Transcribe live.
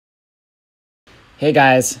Hey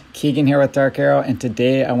guys, Keegan here with DarkAero, and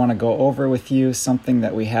today I want to go over with you something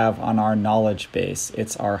that we have on our knowledge base.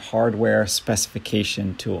 It's our hardware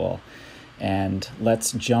specification tool. And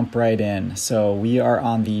let's jump right in. So we are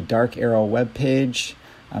on the DarkAero webpage.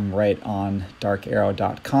 I'm right on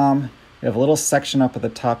darkaero.com. We have a little section up at the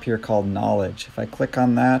top here called knowledge. If I click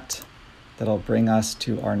on that, that'll bring us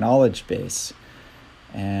to our knowledge base.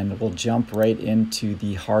 And we'll jump right into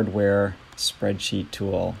the hardware spreadsheet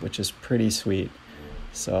tool, which is pretty sweet.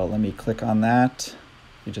 So let me click on that.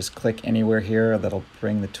 You just click anywhere here, that'll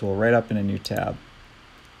bring the tool right up in a new tab.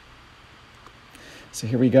 So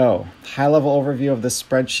here we go. High-level overview of this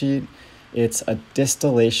spreadsheet. It's a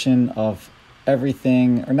distillation of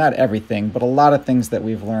everything, or not everything, but a lot of things that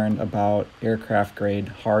we've learned about aircraft grade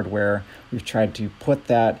hardware. We've tried to put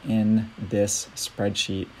that in this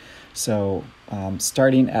spreadsheet. So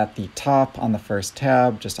starting at the top on the first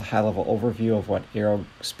tab, just a high-level overview of what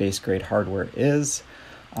aerospace grade hardware is.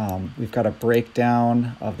 We've got a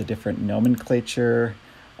breakdown of the different nomenclature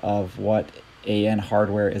of what AN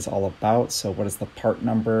hardware is all about. So what does the part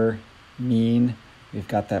number mean? We've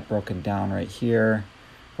got that broken down right here.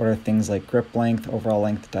 What are things like grip length, overall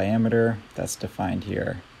length, diameter? That's defined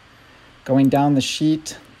here. Going down the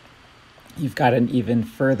sheet, you've got an even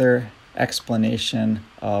further explanation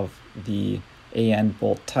of the AN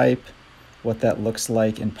bolt type, what that looks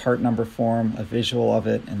like in part number form, a visual of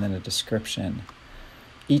it, and then a description.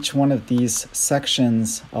 Each one of these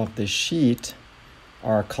sections of the sheet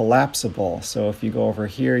are collapsible. So if you go over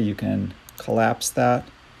here, you can collapse that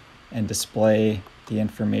and display the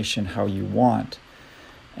information how you want.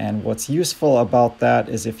 And what's useful about that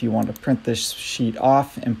is if you want to print this sheet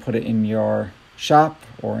off and put it in your shop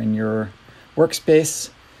or in your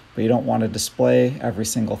workspace, but you don't want to display every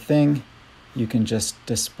single thing, you can just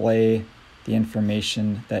display the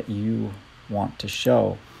information that you want to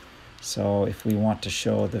show. So if we want to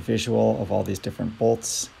show the visual of all these different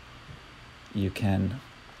bolts, you can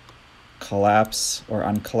collapse or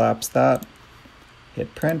uncollapse that,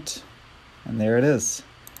 hit print, and there it is.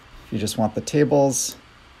 If you just want the tables,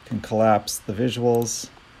 you can collapse the visuals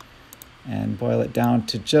and boil it down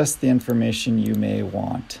to just the information you may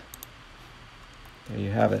want. There you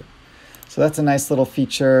have it. So that's a nice little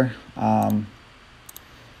feature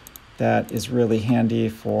that is really handy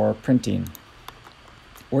for printing.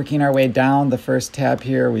 Working our way down the first tab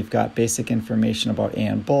here, we've got basic information about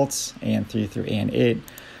AN bolts, AN3 through AN8.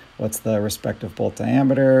 What's the respective bolt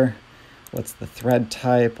diameter? What's the thread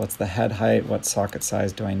type? What's the head height? What socket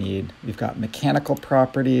size do I need? We've got mechanical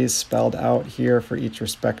properties spelled out here for each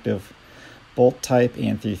respective bolt type,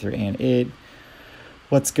 AN3 through AN8.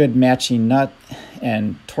 What's good matching nut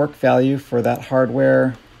and torque value for that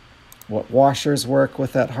hardware? What washers work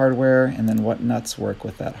with that hardware? And then what nuts work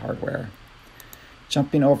with that hardware?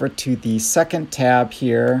 Jumping over to the second tab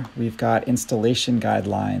here, we've got installation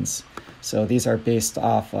guidelines. So these are based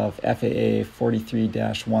off of FAA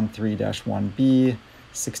 43-13-1B,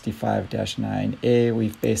 65-9A.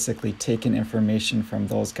 We've basically taken information from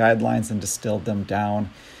those guidelines and distilled them down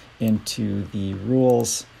into the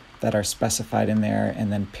rules that are specified in there, and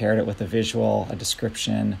then paired it with a visual, a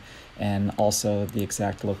description, and also the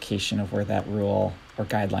exact location of where that rule or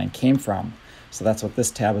guideline came from. So that's what this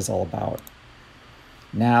tab is all about.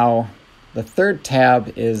 Now, the third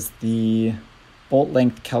tab is the bolt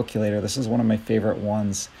length calculator. This is one of my favorite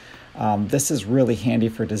ones. This is really handy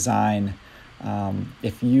for design.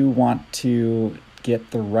 If you want to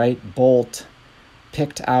get the right bolt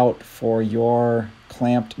picked out for your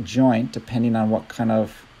clamped joint, depending on what kind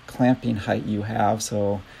of clamping height you have,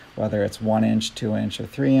 so whether it's 1 inch, 2 inch, or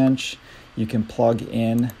 3 inch, you can plug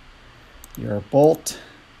in your bolt.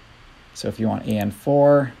 So if you want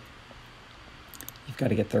AN4, you've got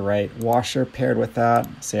to get the right washer paired with that.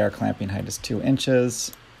 Say our clamping height is 2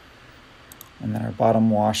 inches. And then our bottom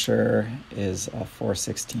washer is a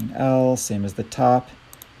 416L, same as the top.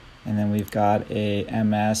 And then we've got a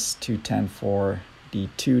MS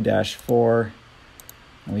 2104D2-4.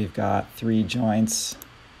 And we've got 3 joints.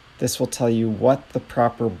 This will tell you what the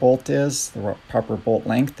proper bolt is, the proper bolt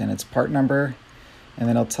length and its part number. And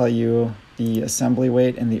then it'll tell you the assembly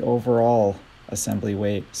weight and the overall assembly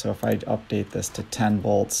weight. So if I update this to 10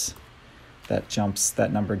 bolts,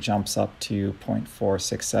 that number jumps up to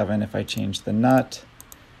 0.467. If I change the nut,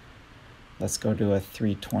 let's go to a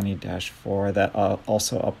 320-4. That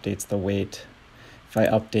also updates the weight. If I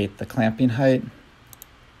update the clamping height,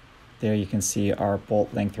 there you can see our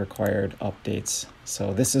bolt length required updates.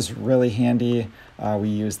 So this is really handy. We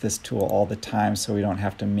use this tool all the time, so we don't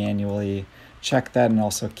have to manually check that, and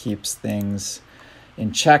also keeps things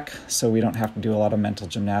in check so we don't have to do a lot of mental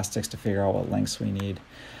gymnastics to figure out what lengths we need.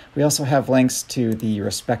 We also have links to the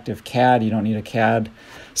respective CAD. You don't need a CAD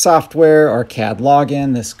software or CAD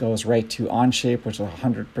login. This goes right to Onshape, which is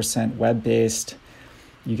 100% web-based.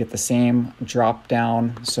 You get the same drop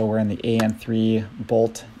down. So we're in the AN3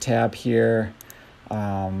 bolt tab here.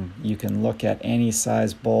 You can look at any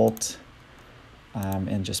size bolt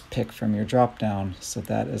and just pick from your drop down. So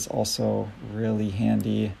that is also really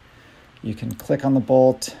handy. You can click on the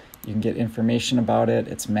bolt. You can get information about it,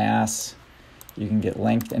 its mass. You can get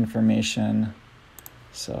length information.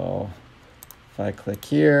 So if I click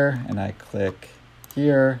here and I click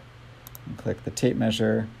here and click the tape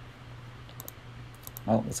measure.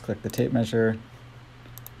 Oh, let's click the tape measure.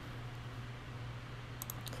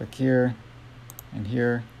 Click here and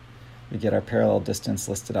here. We get our parallel distance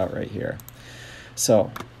listed out right here.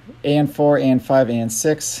 So AN4, AN5,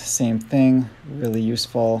 AN6, same thing, really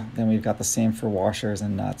useful. Then we've got the same for washers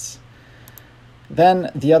and nuts.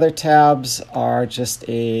 Then the other tabs are just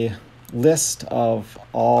a list of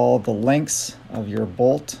all the lengths of your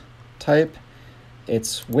bolt type,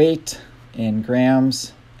 its weight in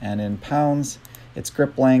grams and in pounds, its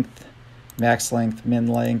grip length, max length, min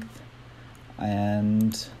length,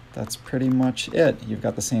 and that's pretty much it. You've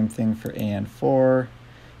got the same thing for AN4,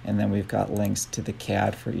 and then we've got links to the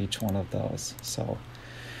CAD for each one of those. So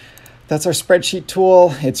that's our spreadsheet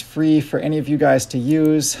tool. It's free for any of you guys to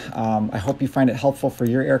use. I hope you find it helpful for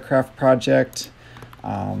your aircraft project.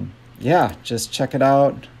 Yeah, just check it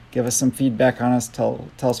out. Give us some feedback on us. Tell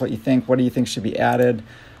us what you think. What do you think should be added?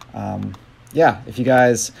 Yeah, if you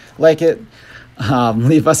guys like it,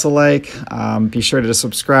 leave us a like. Be sure to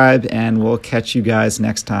subscribe, and we'll catch you guys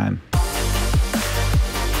next time.